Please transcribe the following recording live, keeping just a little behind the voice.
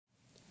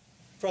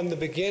From the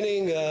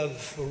beginning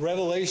of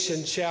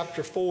Revelation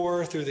chapter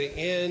 4 through the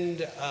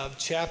end of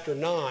chapter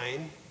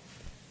 9,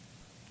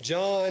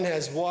 John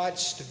has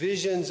watched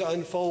visions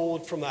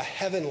unfold from a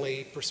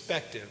heavenly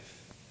perspective.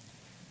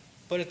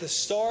 But at the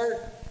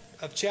start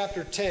of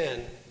chapter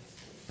 10,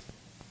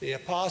 the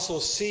apostle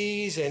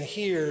sees and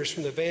hears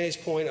from the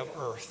vantage point of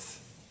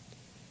earth.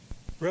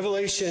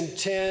 Revelation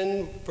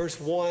 10, verse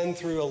 1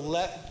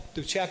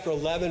 through chapter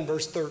 11,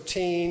 verse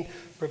 13,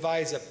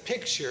 provides a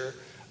picture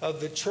of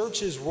the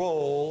church's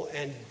role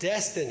and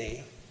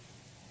destiny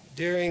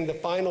during the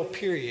final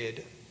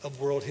period of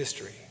world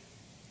history.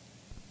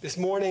 This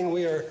morning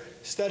we are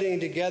studying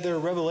together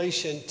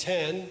Revelation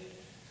 10,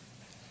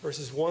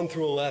 verses 1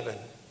 through 11.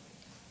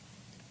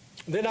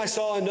 Then I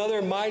saw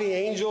another mighty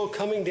angel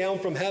coming down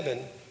from heaven.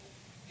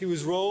 He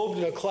was robed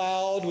in a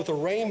cloud with a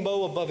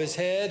rainbow above his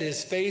head.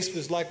 His face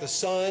was like the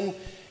sun,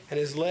 and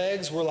his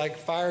legs were like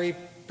fiery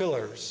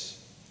pillars.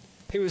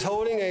 He was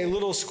holding a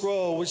little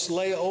scroll which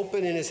lay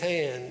open in his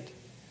hand.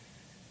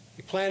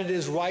 He planted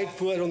his right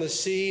foot on the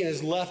sea and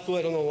his left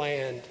foot on the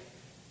land.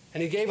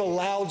 And he gave a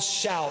loud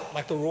shout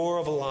like the roar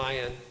of a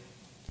lion.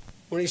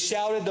 When he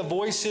shouted, the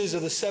voices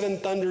of the seven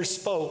thunders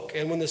spoke.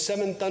 And when the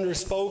seven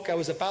thunders spoke, I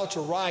was about to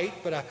write,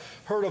 but I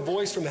heard a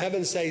voice from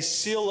heaven say,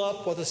 "Seal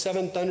up what the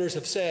seven thunders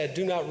have said.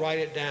 Do not write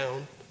it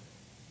down."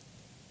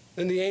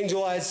 Then the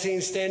angel I had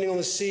seen standing on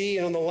the sea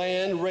and on the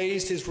land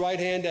raised his right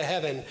hand to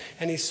heaven,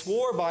 and he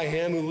swore by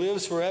him who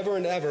lives forever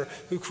and ever,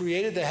 who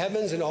created the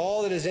heavens and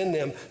all that is in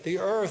them, the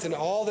earth and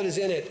all that is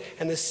in it,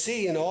 and the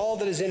sea and all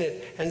that is in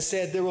it, and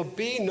said, "There will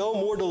be no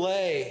more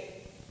delay.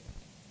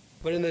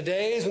 But in the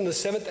days when the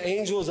seventh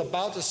angel is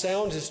about to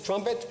sound his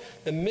trumpet,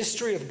 the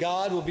mystery of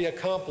God will be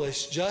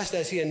accomplished, just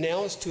as he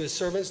announced to his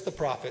servants the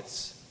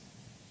prophets."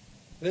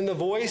 Then the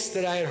voice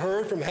that I had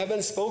heard from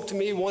heaven spoke to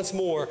me once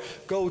more,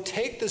 "Go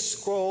take the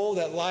scroll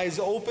that lies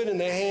open in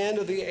the hand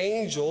of the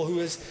angel who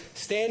is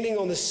standing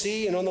on the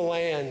sea and on the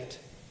land."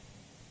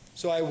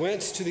 So I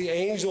went to the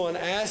angel and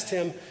asked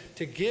him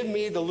to give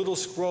me the little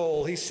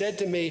scroll. He said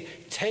to me,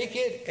 "Take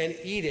it and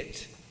eat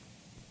it.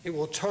 It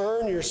will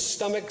turn your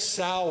stomach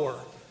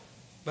sour,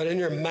 but in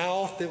your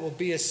mouth it will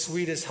be as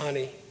sweet as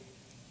honey."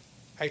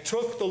 I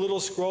took the little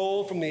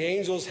scroll from the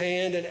angel's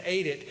hand and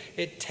ate it.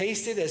 It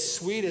tasted as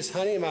sweet as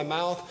honey in my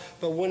mouth,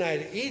 but when I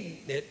had eaten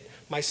it,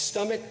 my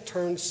stomach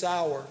turned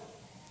sour.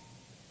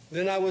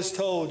 Then I was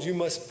told, "You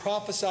must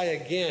prophesy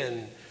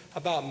again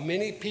about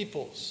many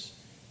peoples,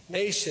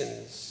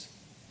 nations,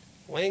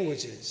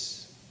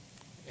 languages,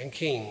 and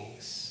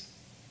kings."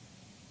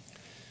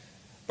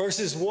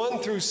 Verses 1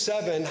 through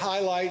 7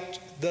 highlight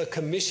the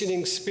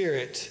commissioning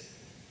spirit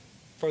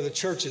for the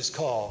church's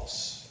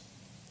calls.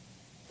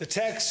 The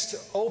text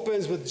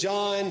opens with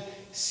John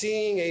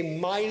seeing a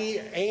mighty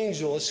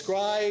angel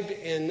ascribed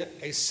in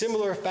a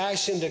similar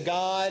fashion to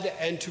God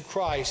and to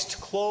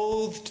Christ,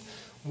 clothed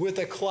with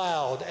a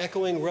cloud,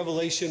 echoing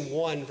Revelation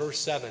 1, verse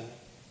 7,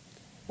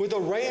 with a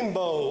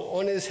rainbow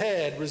on his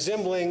head,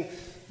 resembling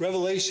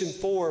Revelation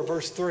 4,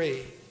 verse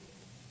 3.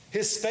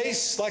 His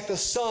face like the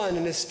sun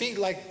and his feet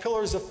like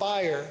pillars of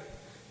fire,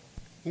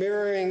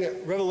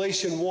 mirroring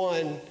Revelation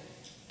 1,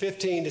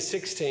 15 to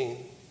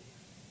 16.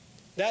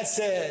 That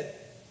said,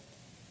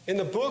 in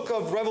the book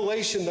of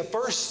Revelation, the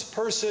first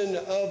person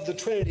of the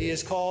Trinity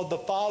is called the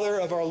Father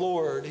of our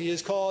Lord. He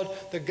is called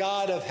the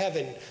God of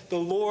heaven, the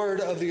Lord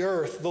of the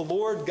earth, the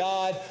Lord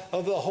God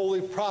of the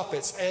holy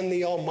prophets, and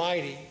the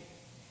Almighty.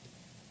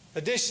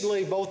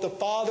 Additionally, both the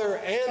Father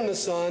and the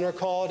Son are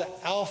called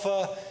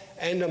Alpha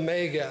and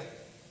Omega.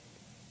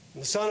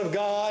 The Son of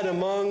God,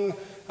 among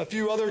a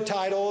few other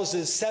titles,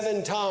 is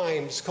 7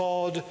 times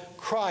called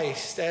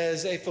Christ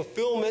as a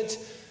fulfillment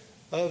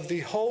of the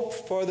hope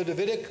for the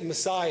Davidic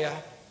Messiah.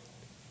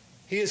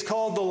 He is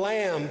called the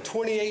Lamb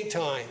 28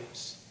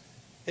 times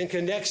in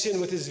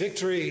connection with his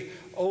victory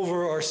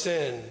over our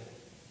sin.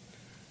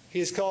 He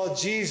is called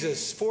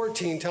Jesus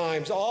 14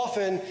 times,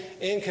 often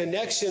in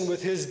connection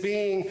with his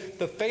being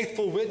the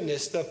faithful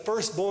witness, the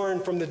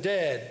firstborn from the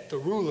dead, the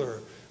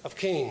ruler of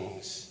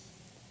kings.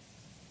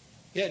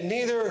 Yet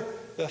neither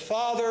the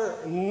Father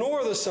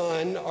nor the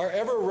Son are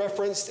ever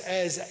referenced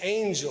as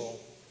angel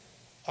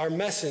or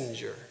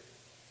messenger.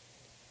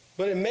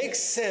 But it makes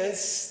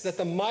sense that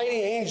the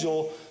mighty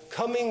angel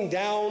coming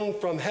down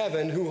from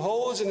heaven, who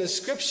holds an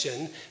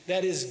inscription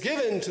that is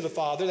given to the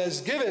Father, that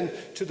is given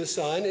to the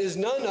Son, is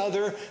none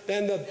other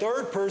than the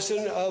third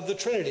person of the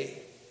Trinity.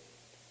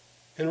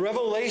 In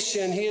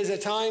Revelation, he is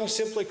at times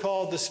simply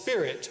called the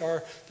Spirit,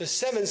 or the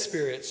seven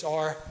spirits,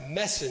 or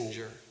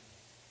messenger.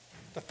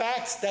 The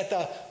fact that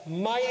the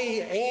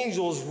mighty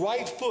angel's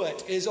right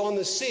foot is on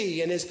the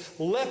sea and his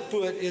left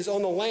foot is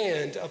on the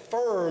land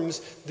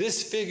affirms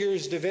this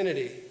figure's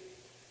divinity.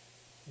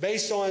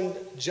 Based on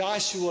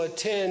Joshua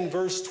 10,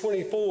 verse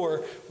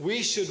 24,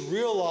 we should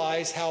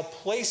realize how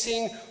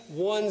placing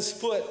one's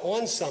foot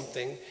on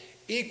something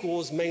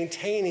equals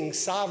maintaining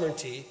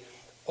sovereignty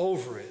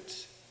over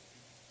it.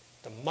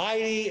 The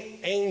mighty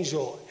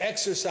angel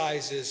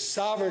exercises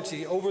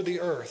sovereignty over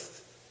the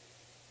earth,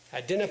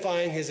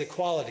 identifying his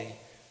equality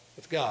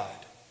with God.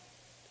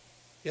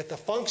 Yet the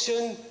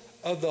function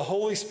of the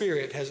Holy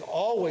Spirit has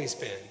always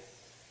been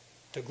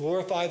to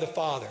glorify the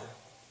Father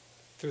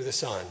through the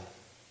Son.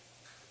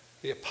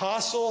 The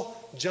Apostle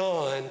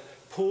John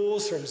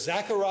pulls from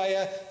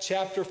Zechariah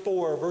chapter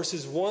 4,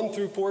 verses 1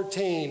 through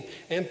 14,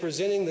 and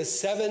presenting the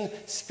seven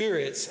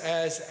spirits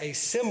as a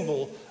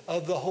symbol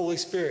of the Holy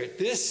Spirit.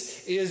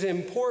 This is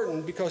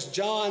important because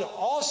John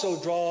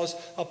also draws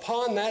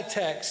upon that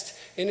text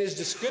in his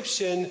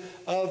description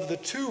of the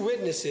two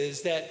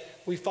witnesses that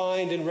we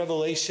find in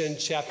Revelation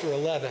chapter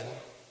 11.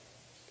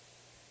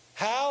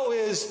 How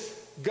is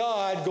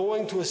God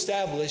going to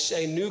establish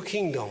a new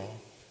kingdom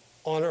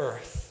on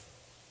earth?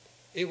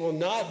 It will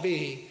not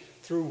be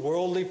through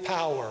worldly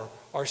power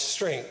or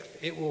strength.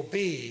 It will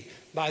be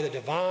by the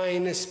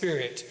divine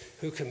Spirit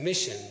who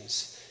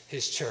commissions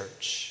his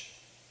church.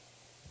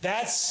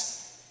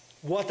 That's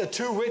what the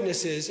two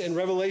witnesses in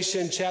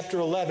Revelation chapter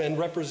 11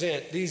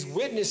 represent. These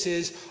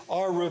witnesses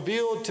are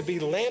revealed to be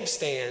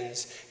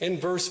lampstands in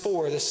verse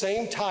 4, the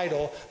same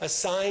title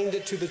assigned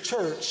to the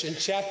church in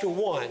chapter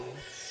 1,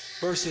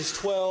 verses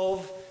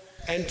 12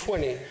 and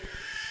 20.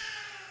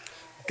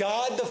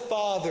 God the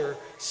Father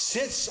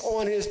sits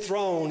on his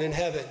throne in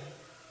heaven.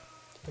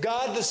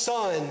 God the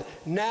Son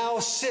now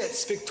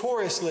sits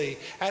victoriously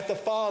at the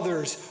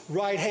Father's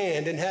right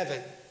hand in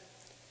heaven.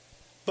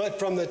 But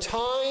from the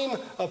time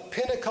of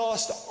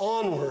Pentecost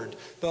onward,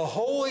 the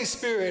Holy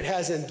Spirit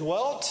has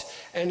indwelt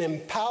and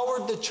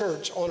empowered the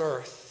church on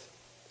earth.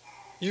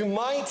 You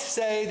might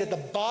say that the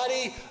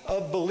body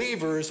of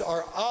believers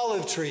are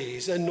olive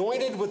trees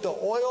anointed with the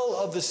oil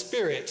of the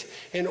Spirit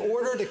in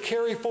order to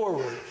carry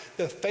forward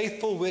the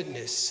faithful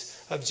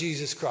witness of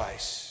Jesus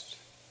Christ.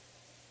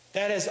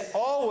 That has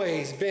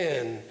always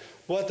been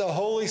what the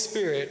Holy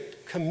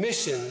Spirit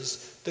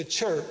commissions the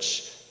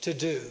church to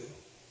do.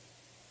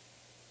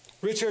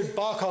 Richard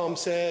Bauckham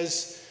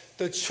says,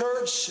 the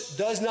church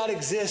does not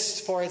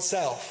exist for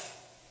itself,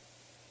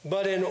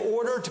 but in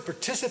order to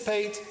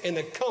participate in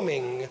the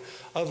coming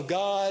of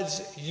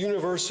God's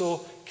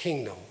universal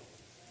kingdom.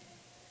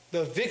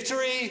 The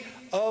victory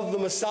of the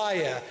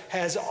Messiah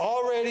has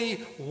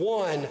already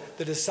won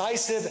the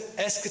decisive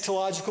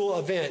eschatological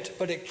event,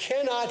 but it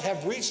cannot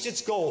have reached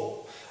its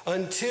goal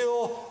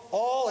until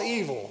all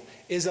evil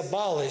is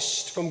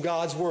abolished from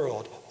God's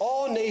world.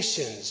 All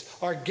nations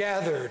are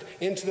gathered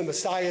into the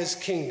Messiah's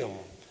kingdom.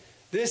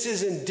 This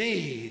is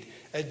indeed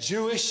a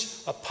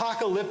Jewish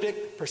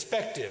apocalyptic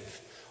perspective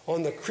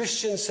on the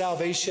Christian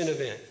salvation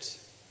event.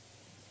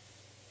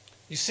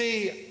 You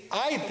see,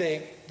 I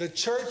think the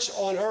church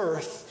on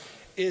earth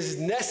is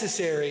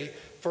necessary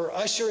for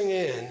ushering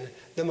in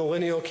the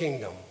millennial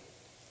kingdom.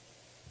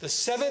 The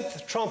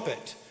seventh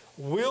trumpet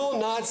will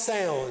not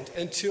sound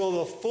until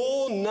the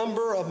full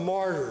number of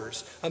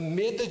martyrs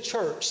amid the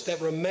church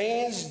that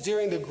remains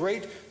during the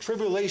great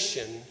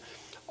tribulation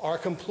are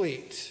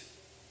complete.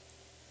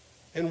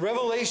 In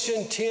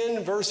Revelation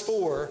 10, verse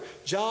 4,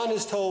 John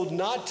is told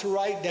not to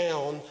write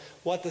down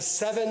what the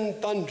seven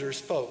thunders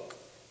spoke.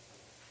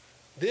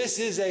 This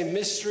is a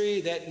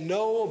mystery that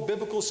no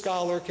biblical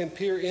scholar can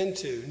peer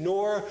into,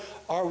 nor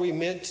are we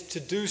meant to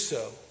do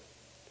so.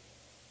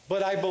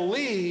 But I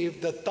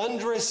believe the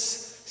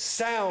thunderous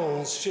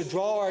sounds should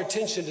draw our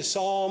attention to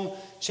Psalm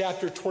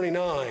chapter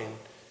 29,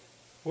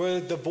 where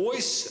the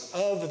voice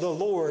of the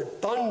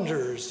Lord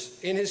thunders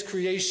in his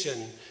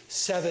creation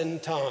 7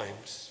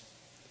 times.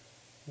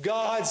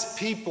 God's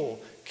people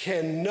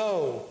can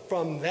know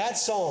from that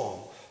psalm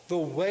the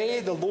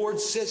way the Lord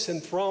sits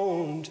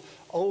enthroned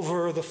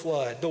over the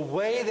flood, the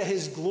way that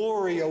his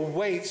glory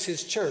awaits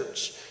his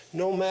church,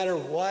 no matter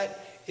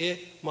what it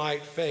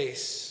might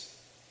face.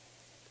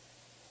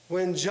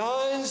 When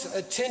John's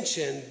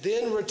attention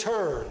then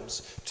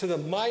returns to the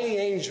mighty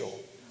angel,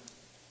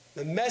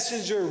 the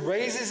messenger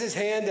raises his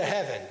hand to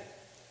heaven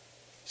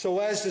so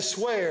as to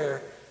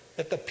swear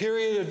that the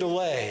period of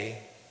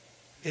delay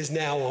is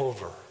now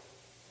over.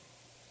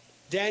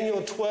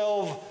 Daniel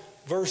 12,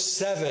 verse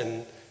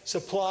 7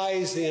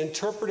 supplies the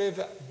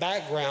interpretive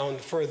background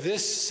for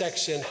this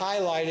section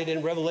highlighted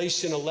in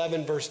Revelation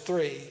 11, verse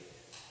 3.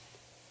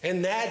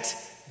 In that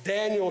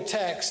Daniel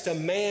text, a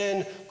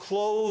man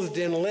clothed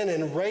in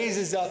linen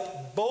raises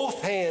up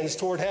both hands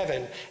toward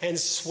heaven and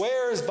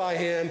swears by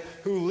him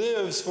who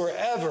lives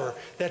forever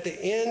that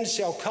the end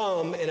shall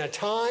come in a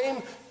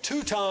time,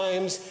 2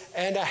 times,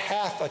 and a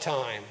half a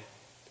time,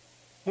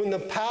 when the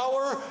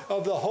power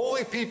of the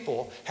holy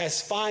people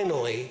has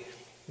finally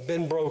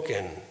been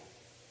broken.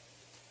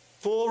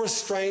 Full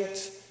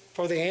restraint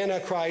for the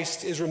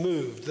Antichrist is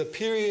removed. The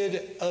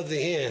period of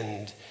the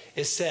end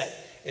is set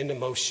into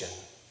motion.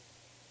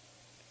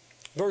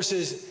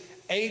 Verses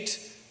 8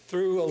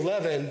 through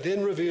 11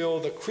 then reveal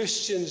the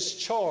Christian's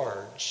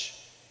charge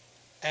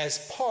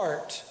as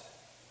part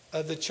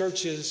of the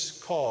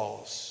church's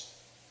cause.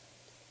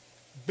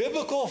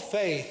 Biblical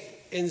faith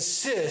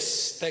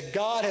insists that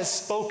God has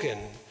spoken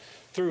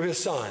through his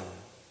Son.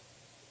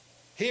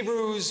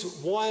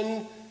 Hebrews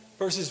 1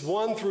 verses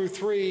 1 through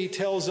 3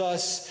 tells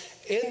us,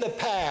 in the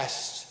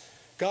past,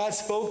 God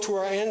spoke to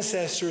our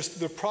ancestors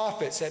through the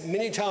prophets at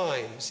many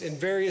times in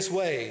various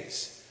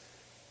ways.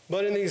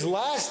 But in these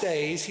last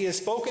days, he has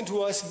spoken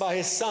to us by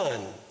his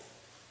Son,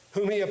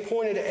 whom he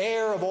appointed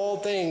heir of all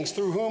things,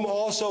 through whom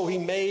also he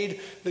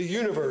made the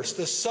universe.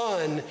 The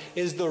Son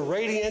is the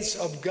radiance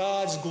of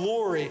God's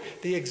glory,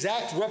 the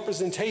exact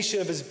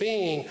representation of his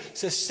being,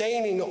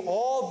 sustaining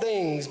all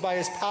things by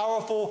his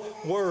powerful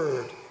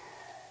word.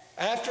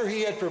 After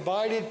he had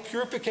provided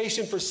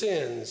purification for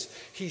sins,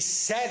 he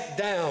sat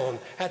down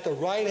at the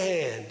right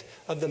hand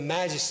of the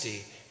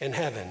Majesty in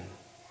heaven.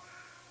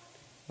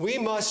 We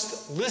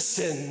must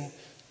listen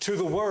to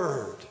the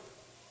word.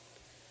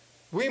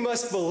 We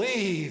must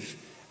believe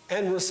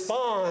and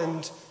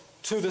respond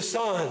to the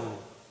Son.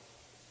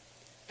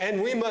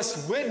 And we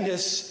must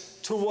witness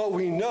to what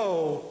we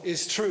know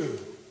is true.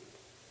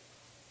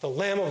 The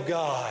Lamb of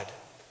God,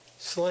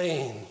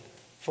 slain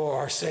for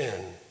our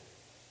sin.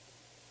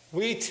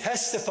 We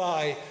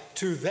testify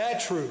to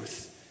that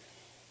truth,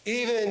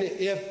 even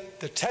if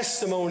the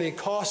testimony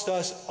cost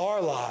us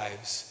our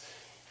lives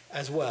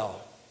as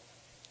well.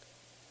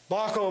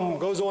 Bauckham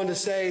goes on to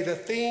say, the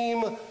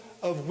theme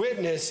of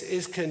witness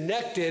is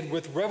connected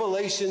with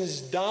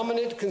Revelation's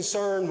dominant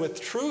concern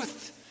with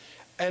truth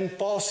and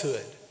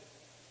falsehood.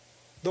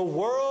 The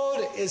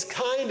world is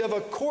kind of a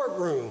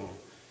courtroom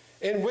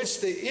in which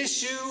the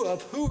issue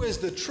of who is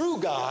the true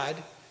God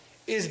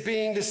is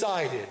being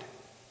decided.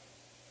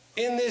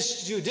 In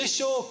this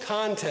judicial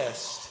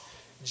contest,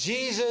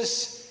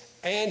 Jesus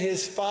and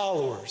his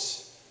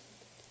followers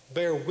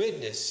bear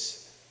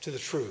witness to the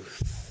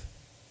truth.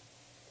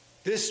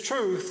 This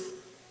truth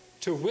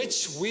to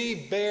which we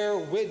bear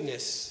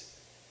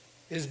witness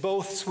is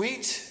both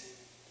sweet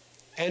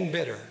and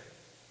bitter.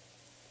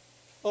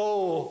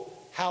 Oh,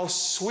 how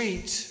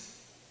sweet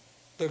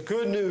the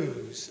good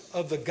news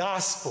of the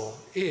gospel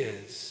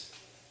is.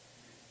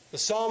 The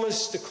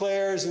psalmist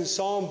declares in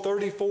Psalm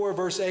 34,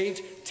 verse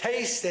 8,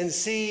 taste and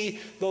see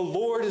the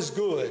Lord is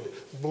good.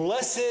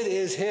 Blessed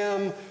is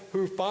him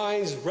who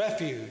finds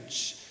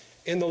refuge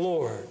in the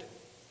Lord.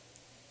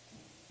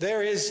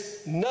 There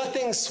is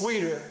nothing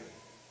sweeter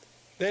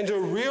than to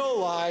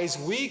realize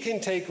we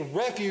can take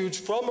refuge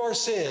from our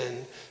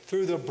sin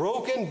through the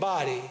broken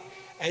body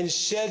and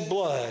shed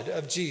blood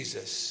of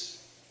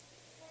Jesus.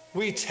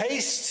 We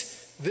taste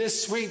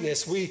this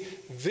sweetness. We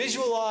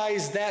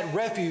visualize that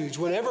refuge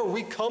whenever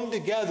we come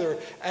together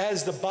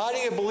as the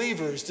body of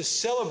believers to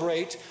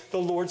celebrate the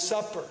Lord's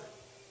Supper.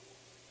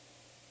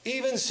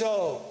 Even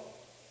so,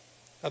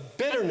 a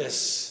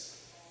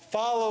bitterness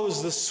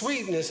follows the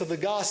sweetness of the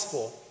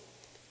gospel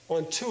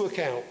on two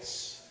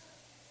accounts.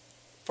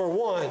 For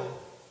one,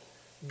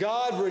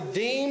 God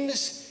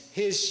redeems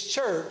his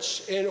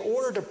church in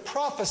order to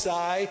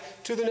prophesy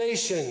to the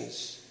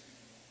nations.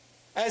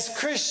 As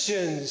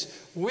Christians,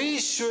 we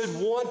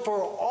should want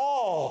for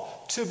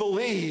all to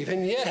believe,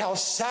 and yet how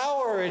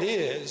sour it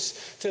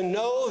is to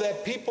know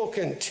that people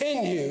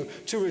continue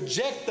to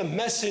reject the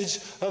message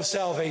of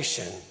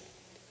salvation.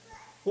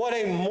 What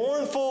a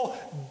mournful,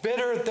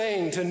 bitter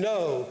thing to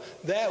know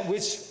that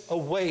which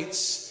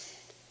awaits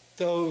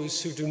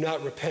those who do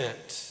not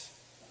repent.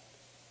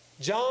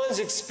 John's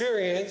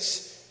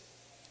experience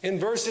in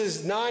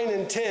verses 9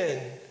 and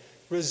 10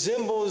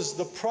 resembles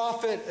the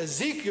prophet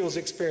Ezekiel's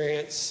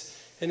experience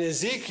in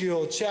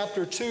Ezekiel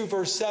chapter 2,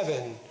 verse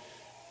 7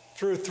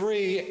 through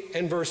 3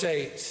 and verse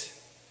 8.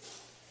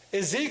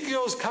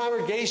 Ezekiel's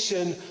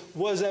congregation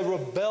was a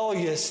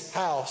rebellious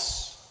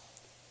house.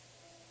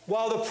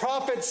 While the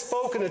prophet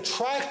spoke an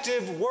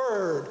attractive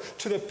word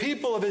to the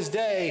people of his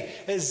day,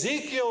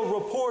 Ezekiel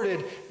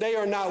reported, "They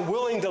are not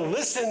willing to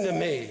listen to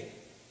me.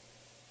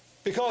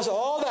 Because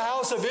all the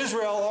house of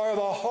Israel are of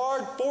a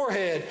hard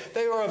forehead,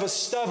 they are of a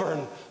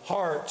stubborn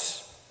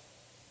heart."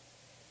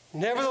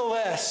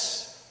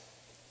 Nevertheless,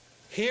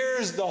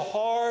 here's the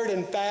hard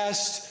and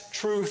fast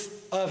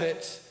truth of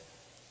it.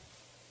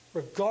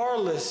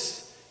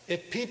 Regardless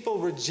if people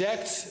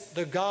reject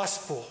the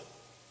gospel,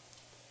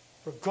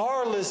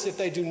 regardless if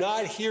they do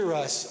not hear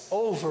us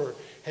over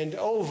and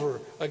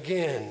over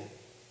again,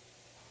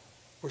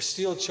 we're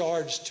still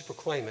charged to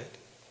proclaim it.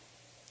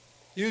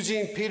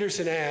 Eugene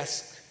Peterson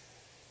asks,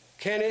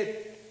 can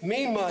it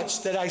mean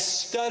much that I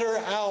stutter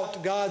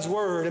out God's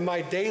word in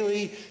my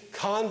daily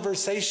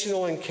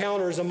conversational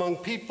encounters among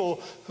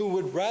people who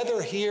would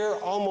rather hear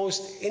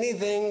almost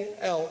anything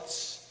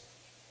else?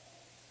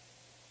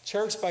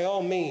 Church, by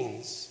all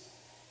means,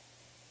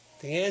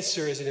 the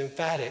answer is an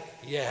emphatic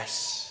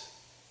yes.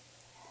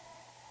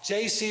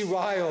 J.C.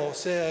 Ryle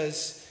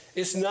says,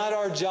 it's not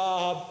our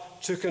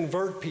job to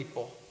convert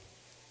people.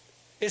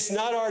 It's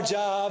not our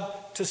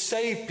job to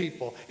save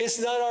people. It's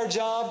not our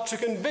job to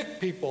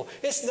convict people.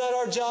 It's not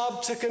our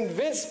job to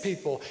convince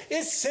people.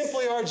 It's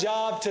simply our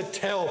job to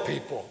tell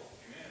people.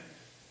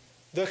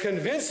 The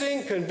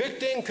convincing,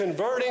 convicting,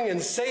 converting,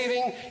 and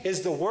saving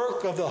is the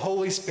work of the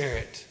Holy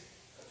Spirit.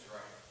 That's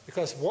right.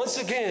 Because once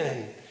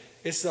again,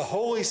 it's the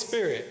Holy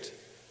Spirit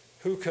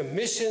who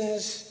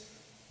commissions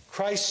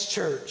Christ's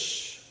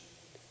church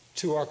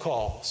to our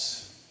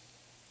cause.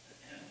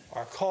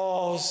 Our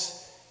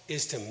cause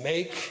is to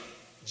make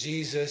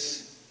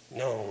Jesus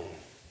known.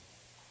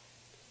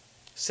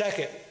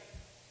 Second,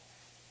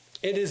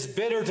 It is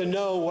bitter to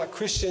know what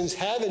Christians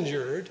have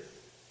endured,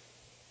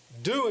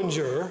 do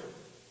endure,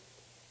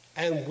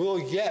 and will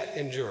yet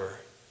endure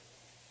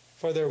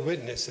for their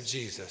witness of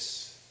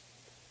Jesus.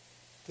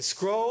 The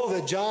scroll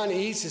that John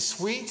eats is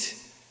sweet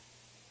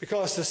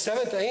because the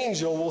seventh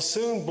angel will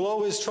soon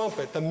blow his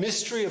trumpet. The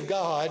mystery of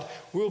God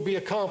will be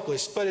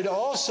accomplished. But it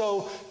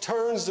also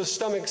turns the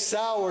stomach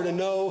sour to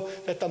know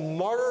that the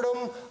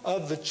martyrdom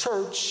of the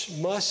church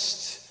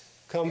must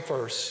come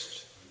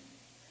first.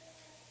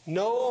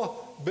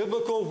 No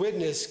biblical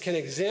witness can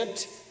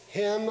exempt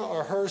him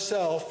or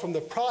herself from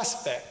the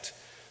prospect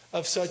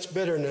of such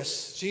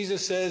bitterness.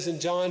 Jesus says in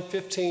John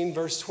 15,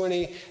 verse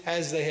 20,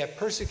 "As they have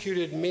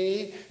persecuted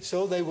me,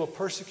 so they will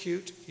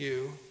persecute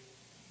you."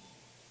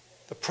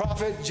 The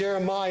prophet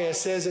Jeremiah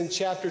says in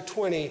chapter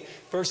 20,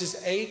 verses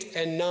 8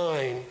 and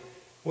 9,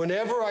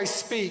 "Whenever I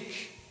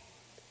speak,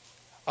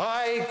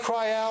 I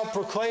cry out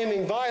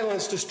proclaiming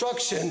violence,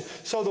 destruction.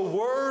 So the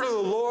word of the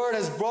Lord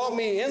has brought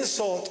me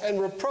insult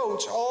and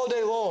reproach all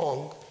day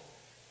long."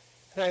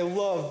 And I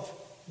love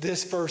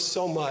this verse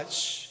so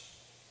much.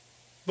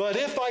 "But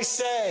if I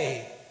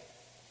say,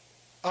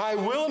 I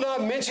will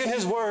not mention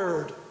his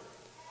word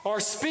or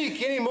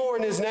speak any more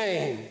in his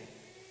name,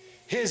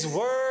 his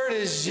word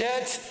is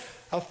yet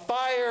a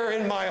fire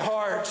in my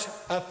heart,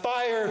 a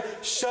fire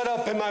shut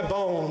up in my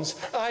bones.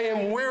 I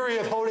am weary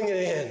of holding it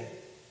in.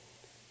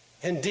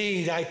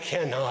 Indeed, I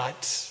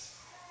cannot."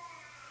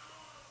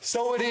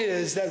 So it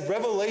is that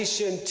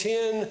Revelation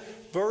 10,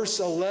 verse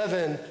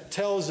 11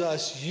 tells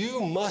us,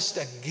 "You must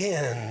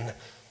again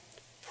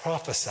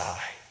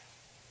prophesy."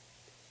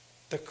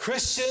 The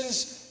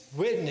Christian's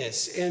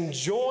witness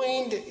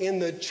enjoined in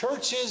the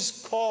church's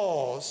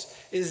cause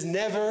is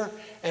never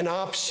an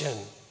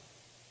option.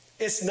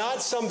 It's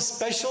not some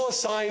special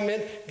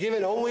assignment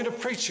given only to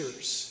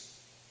preachers.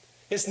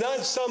 It's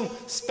not some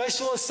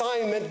special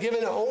assignment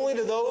given only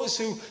to those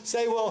who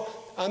say, "Well,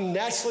 I'm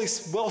naturally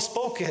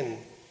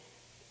well-spoken."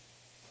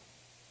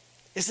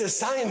 It's an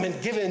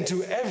assignment given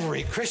to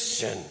every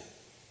Christian.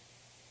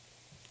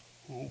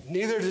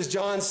 Neither does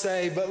John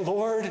say, "But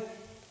Lord,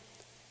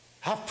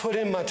 I've put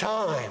in my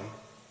time.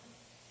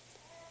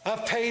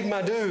 I've paid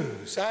my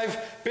dues.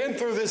 I've been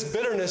through this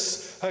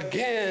bitterness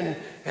again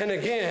and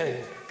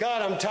again.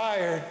 God, I'm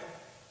tired.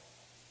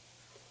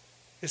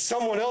 It's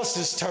someone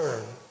else's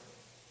turn."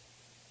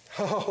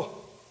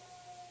 Oh,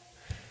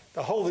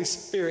 the Holy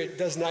Spirit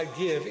does not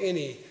give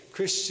any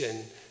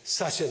Christian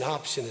such an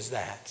option as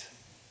that.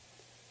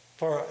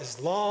 For as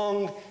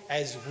long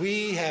as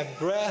we have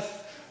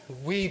breath,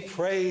 we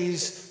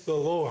praise the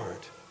Lord.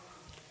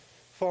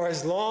 For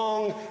as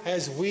long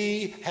as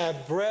we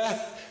have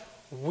breath,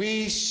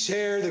 we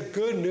share the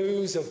good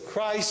news of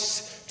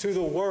Christ to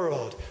the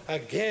world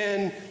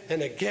again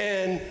and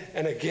again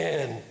and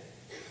again.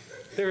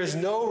 There is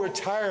no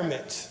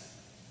retirement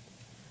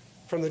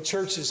from the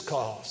church's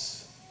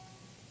cause.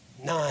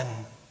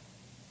 None.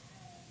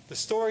 The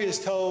story is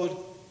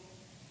told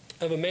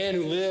of a man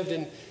who lived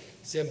in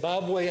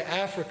Zimbabwe,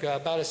 Africa,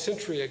 about a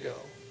century ago.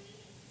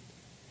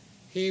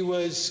 He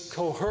was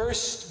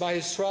coerced by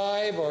his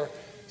tribe or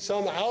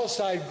some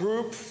outside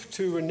group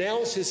to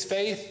renounce his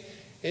faith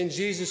in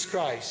Jesus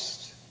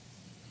Christ.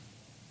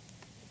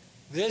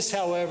 This,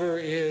 however,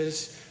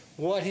 is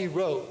what he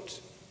wrote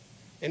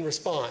in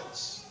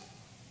response.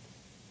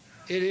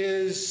 It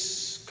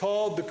is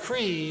called the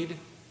Creed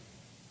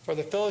for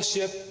the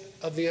Fellowship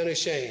of the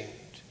Unashamed.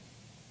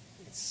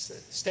 It's a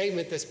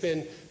statement that's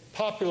been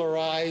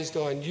popularized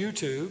on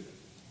YouTube.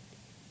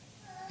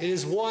 It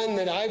is one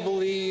that I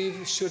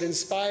believe should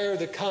inspire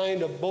the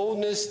kind of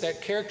boldness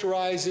that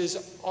characterizes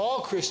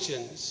all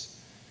Christians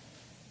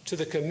to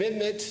the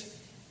commitment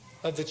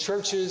of the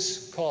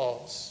church's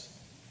cause.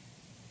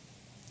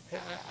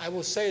 I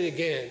will say it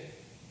again.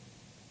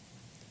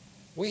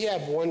 We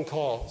have one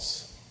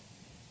cause.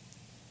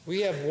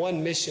 We have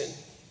one mission.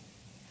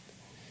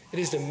 It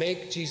is to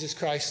make Jesus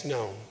Christ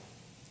known.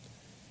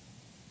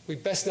 We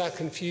best not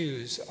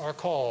confuse our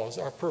cause,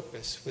 our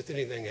purpose, with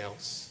anything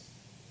else.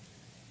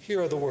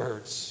 Here are the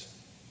words.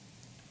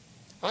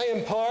 I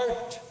am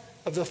part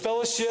of the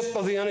fellowship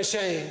of the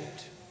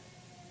unashamed.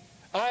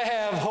 I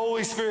have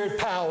Holy Spirit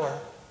power.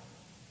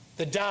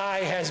 The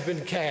die has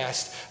been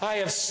cast. I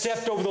have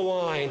stepped over the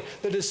line.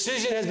 The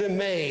decision has been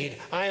made.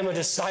 I am a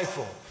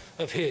disciple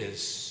of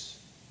His.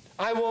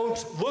 I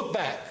won't look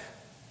back,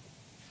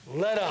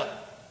 let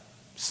up,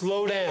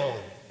 slow down,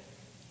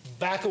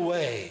 back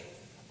away,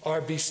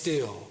 or be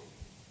still.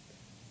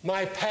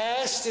 My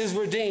past is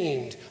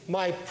redeemed.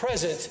 My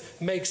present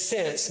makes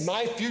sense.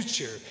 My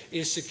future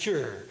is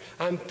secure.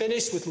 I'm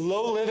finished with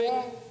low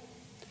living,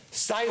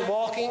 sight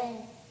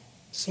walking,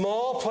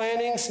 small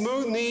planning,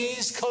 smooth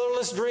knees,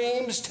 colorless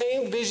dreams,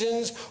 tamed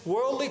visions,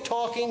 worldly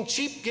talking,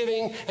 cheap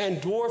giving,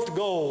 and dwarfed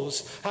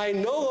goals. I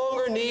no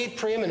longer need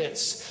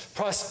preeminence,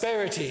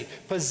 prosperity,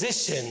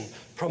 position,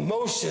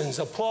 promotions,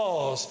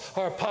 applause,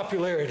 or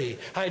popularity.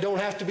 I don't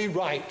have to be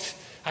right.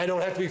 I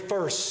don't have to be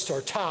first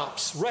or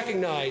tops,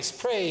 recognized,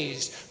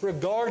 praised,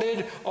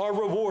 regarded, or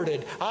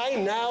rewarded. I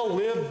now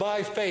live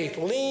by faith,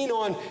 lean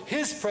on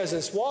His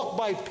presence, walk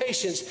by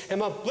patience,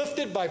 am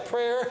uplifted by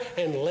prayer,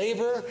 and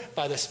labor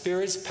by the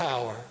Spirit's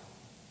power.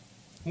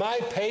 My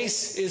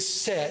pace is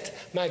set,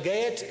 my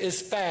gait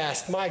is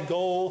fast, my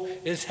goal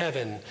is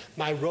heaven.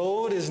 My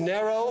road is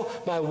narrow,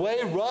 my way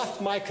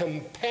rough, my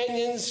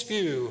companions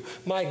few.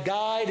 My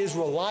guide is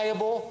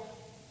reliable,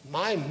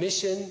 my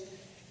mission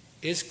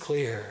is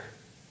clear.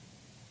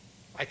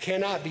 I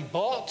cannot be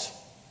bought,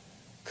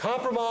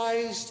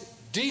 compromised,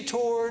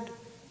 detoured,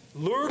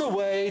 lured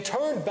away,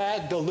 turned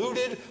back,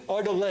 deluded,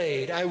 or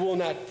delayed. I will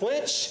not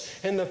flinch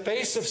in the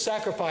face of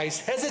sacrifice,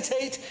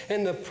 hesitate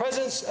in the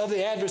presence of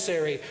the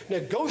adversary,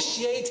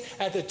 negotiate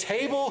at the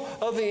table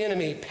of the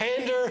enemy,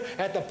 pander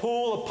at the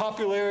pool of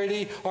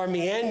popularity, or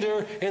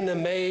meander in the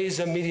maze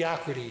of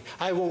mediocrity.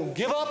 I won't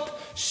give up,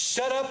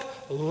 shut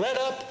up, let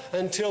up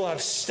until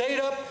I've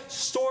stayed up,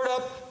 stored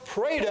up,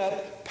 prayed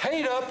up,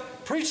 paid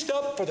up, preached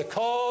up for the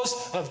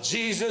cause of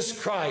Jesus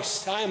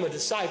Christ. I am a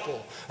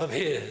disciple of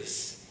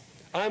His.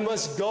 I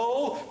must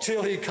go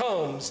till He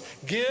comes,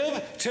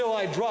 give till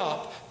I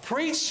drop,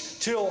 preach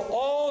till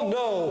all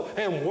know,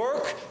 and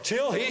work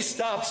till He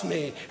stops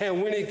me.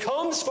 And when He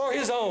comes for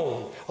His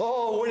own,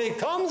 when He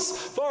comes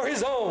for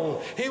His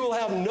own, He will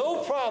have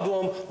no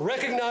problem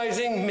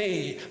recognizing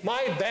me.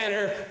 My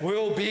banner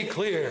will be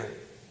clear.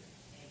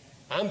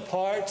 I'm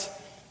part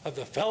of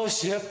the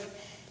fellowship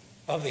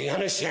of the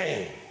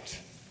unashamed.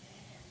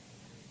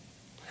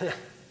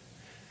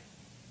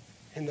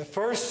 In the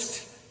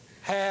first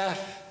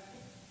half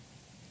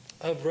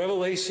of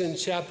Revelation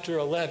chapter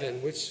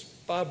 11, which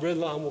Bob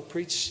Ridlon will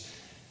preach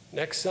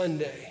next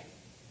Sunday,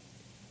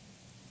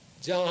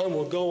 John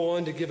will go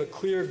on to give a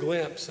clear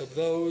glimpse of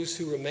those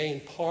who remain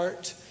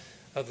part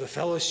of the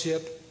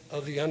fellowship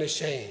of the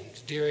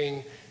unashamed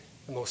during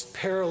the most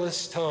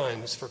perilous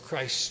times for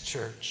Christ's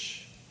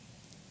church.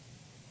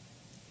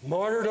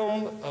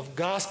 Martyrdom of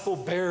gospel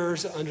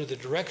bearers under the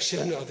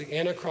direction of the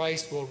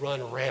Antichrist will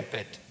run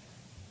rampant.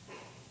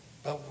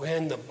 But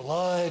when the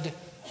blood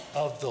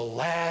of the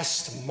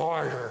last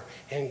martyr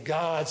in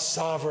God's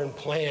sovereign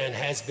plan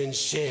has been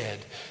shed,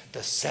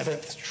 the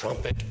seventh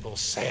trumpet will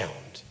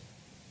sound.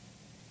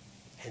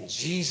 And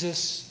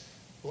Jesus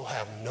will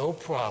have no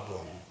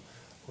problem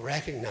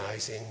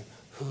recognizing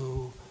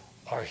who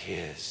are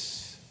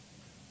His.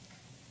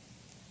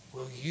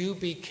 Will you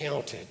be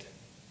counted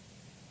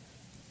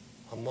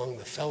among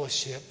the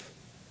fellowship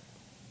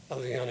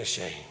of the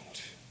unashamed?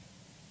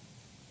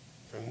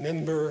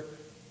 Remember,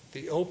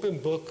 the open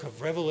book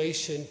of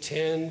Revelation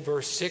 10,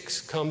 verse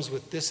 6 comes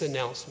with this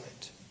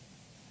announcement: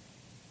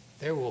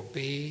 there will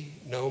be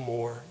no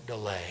more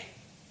delay.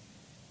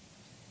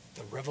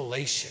 The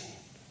revelation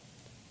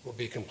will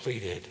be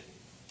completed.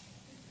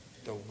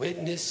 The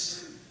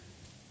witness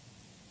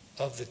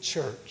of the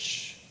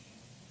church,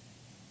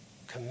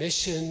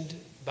 commissioned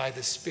by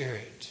the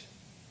Spirit,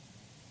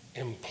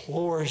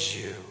 implores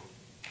you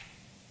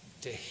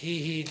to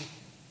heed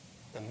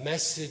the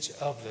message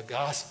of the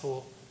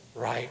gospel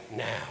right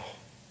now.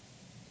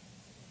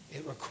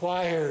 It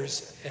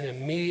requires an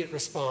immediate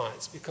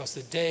response because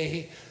the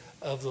day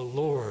of the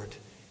Lord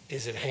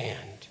is at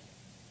hand.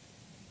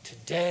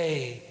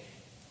 Today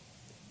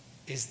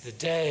is the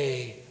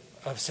day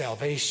of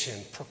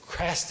salvation.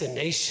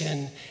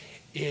 Procrastination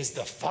is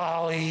the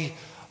folly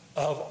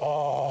of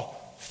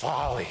all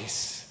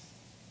follies.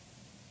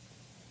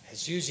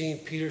 As Eugene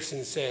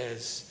Peterson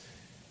says,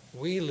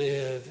 we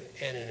live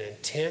in an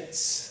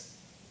intense,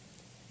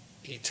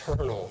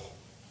 eternal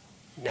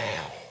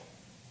now.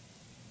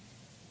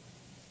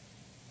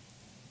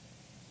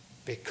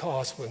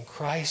 Because when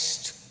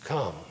Christ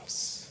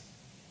comes,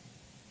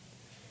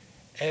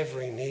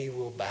 every knee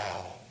will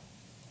bow,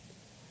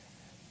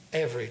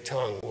 every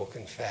tongue will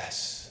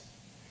confess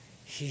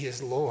He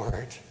is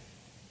Lord.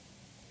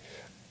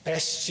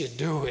 Best you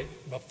do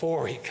it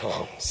before He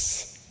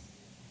comes.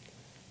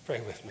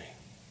 Pray with me.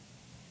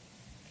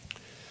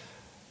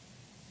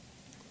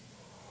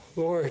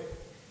 Lord,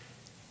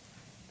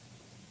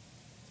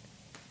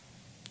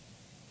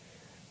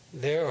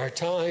 there are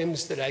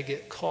times that I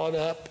get caught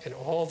up in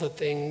all the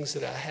things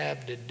that I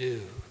have to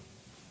do,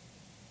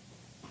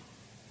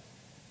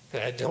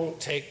 that I don't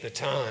take the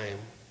time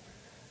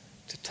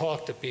to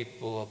talk to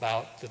people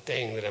about the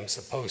thing that I'm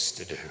supposed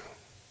to do.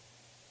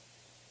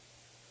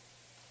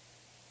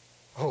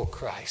 Oh,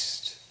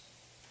 Christ,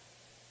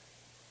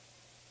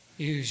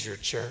 use your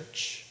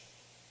church.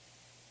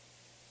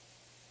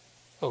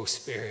 Oh,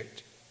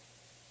 Spirit,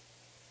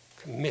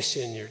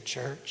 commission your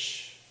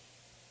church.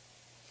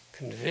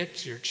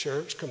 Convict your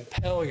church,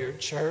 compel your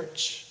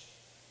church.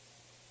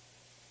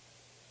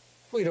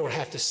 We don't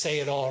have to say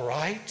it all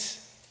right.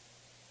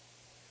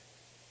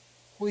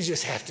 We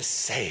just have to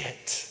say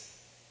it.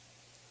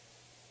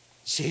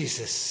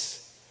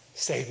 Jesus,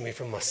 save me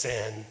from my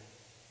sin.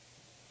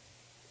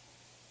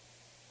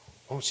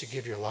 Won't you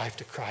give your life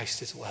to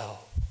Christ as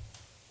well?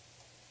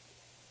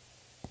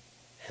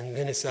 And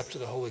then it's up to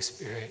the Holy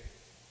Spirit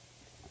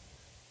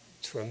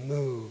to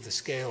remove the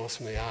scales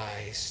from the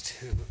eyes,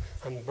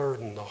 to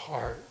unburden the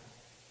heart.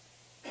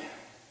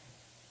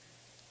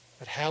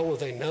 But how will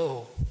they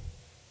know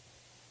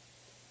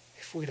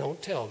if we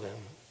don't tell them?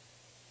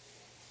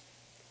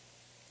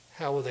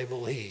 How will they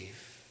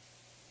believe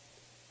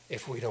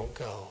if we don't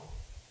go?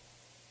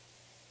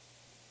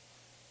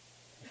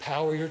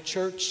 Empower your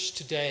church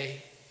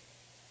today.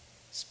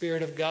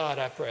 Spirit of God,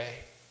 I pray.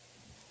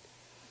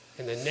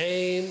 In the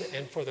name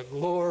and for the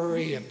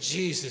glory of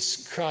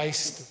Jesus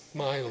Christ,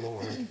 my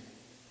Lord.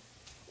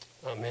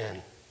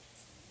 Amen.